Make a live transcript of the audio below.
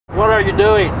what are you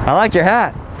doing? I like your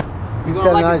hat. You're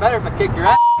gonna like it better if I kick your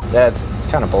ass. That's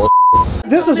kind of bullshit.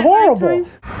 This is horrible.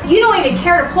 You don't even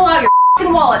care to pull out your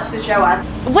f***ing wallets to show us.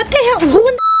 What the hell? Who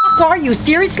in the f*** are you?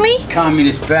 Seriously?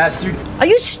 Communist bastard. Are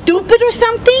you stupid or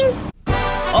something?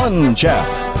 UNCHAP,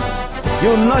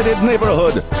 United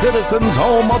Neighborhood Citizens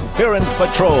Home Appearance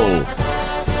Patrol.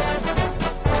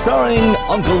 Starring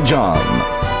Uncle John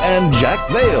and Jack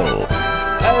Vale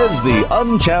as the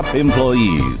UNCHAP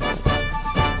employees.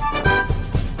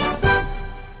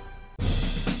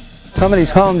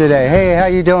 Somebody's home today. Hey, how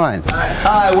you doing?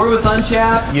 Hi, we're with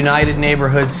UNCHAP, United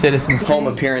Neighborhood Citizens Home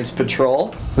Appearance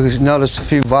Patrol. We noticed a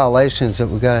few violations that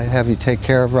we gotta have you take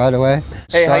care of right away.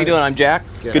 Hey, how you doing? I'm Jack.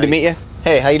 Good to meet you.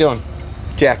 Hey, how you doing?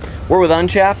 Jack. We're with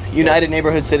UNCHAP, United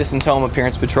Neighborhood Citizens Home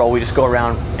Appearance Patrol. We just go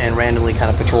around and randomly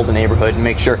kind of patrol the neighborhood and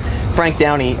make sure. Frank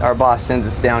Downey, our boss, sends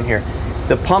us down here.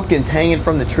 The pumpkins hanging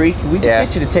from the tree, can we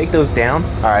get you to take those down?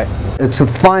 All right. It's a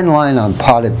fine line on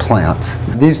potted plants.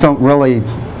 These don't really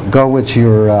go with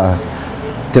your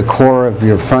decor of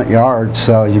your front yard,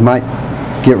 so you might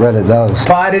get rid of those.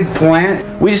 Potted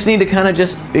plant? We just need to kind of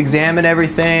just examine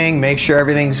everything, make sure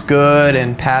everything's good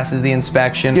and passes the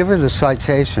inspection. Give her the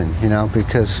citation, you know,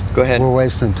 because Go ahead. we're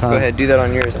wasting time. Go ahead, do that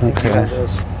on yours. Okay.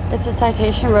 It's a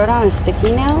citation wrote on a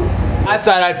sticky note. I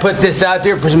thought I'd put this out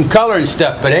there for some color and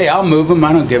stuff, but hey, I'll move them.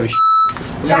 I don't give a shit.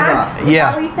 Jack? Is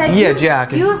that what you said? Yeah,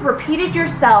 Jack. You have repeated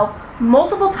yourself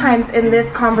multiple times in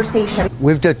this conversation.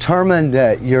 We've determined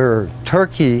that your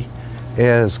turkey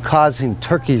is causing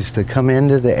turkeys to come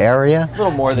into the area. A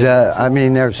little more than I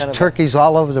mean, there's turkeys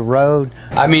all over the road.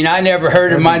 I mean, I never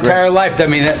heard in my entire life. I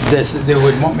mean, they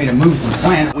would want me to move some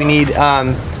plants. We need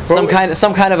some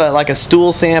kind of a like a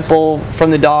stool sample from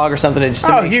the dog or something. To just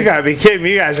Oh, you gotta be kidding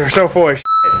me! You guys are so full of shit.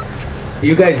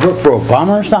 You guys work for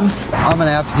Obama or something? I'm gonna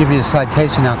have to give you a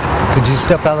citation now. Could you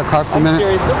step out of the car for a minute?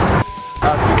 Serious, this is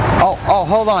Oh,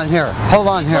 hold on here. Hold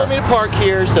on here. told me to park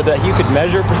here so that you could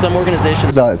measure for some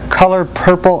organization. The color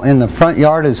purple in the front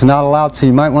yard is not allowed, so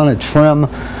you might want to trim,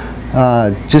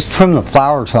 just trim the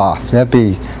flowers off. That'd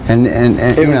be, and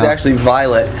It you was know. actually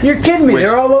violet. You're kidding me.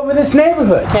 They're all over this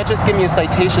neighborhood. You can't just give me a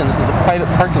citation. This is a private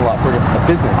parking lot for a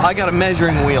business. I got a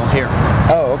measuring wheel here.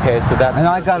 Oh, okay, so that's... And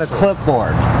I got a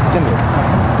clipboard. Give me.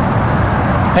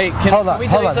 Hey, Hold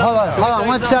on,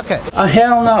 one second.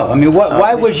 Hell no. I mean,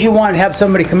 why would you want to have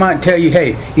somebody come out and tell you,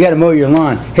 hey, you got to mow your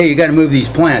lawn. Hey, you got to move these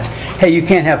plants. Hey, you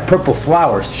can't have purple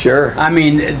flowers. Sure. I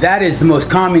mean, that is the most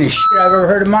communist shit I've ever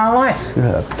heard in my life.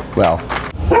 Well.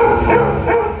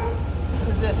 What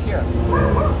is this here?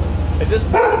 Is this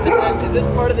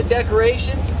part of the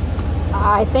decorations?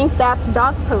 I think that's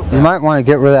dog poop. You might want to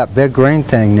get rid of that big green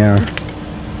thing there.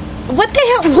 What the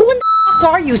hell? Who in the f***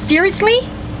 are you? Seriously?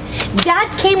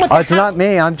 That came with the Oh, it's not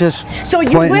me. I'm just. So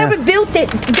whoever built it,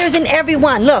 there's in every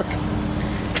one. Look,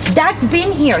 that's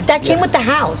been here. That came with the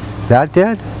house. That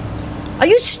did? Are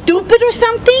you stupid or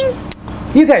something?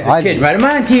 You guys are kidding, right? Am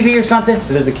I on TV or something?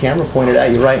 There's a camera pointed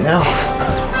at you right now.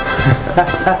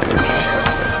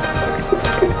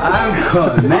 I'm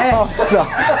going mad.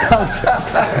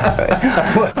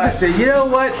 I said, you know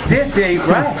what? This ain't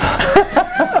right.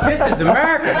 This is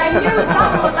America. I knew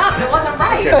something was up. It wasn't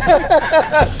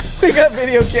right. We got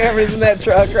video cameras in that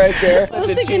truck right there. I was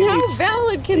thinking, how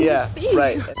valid can this be?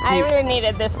 Right. I really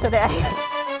needed this today.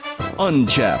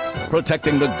 UNCHAP,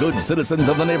 protecting the good citizens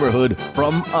of the neighborhood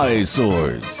from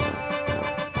eyesores.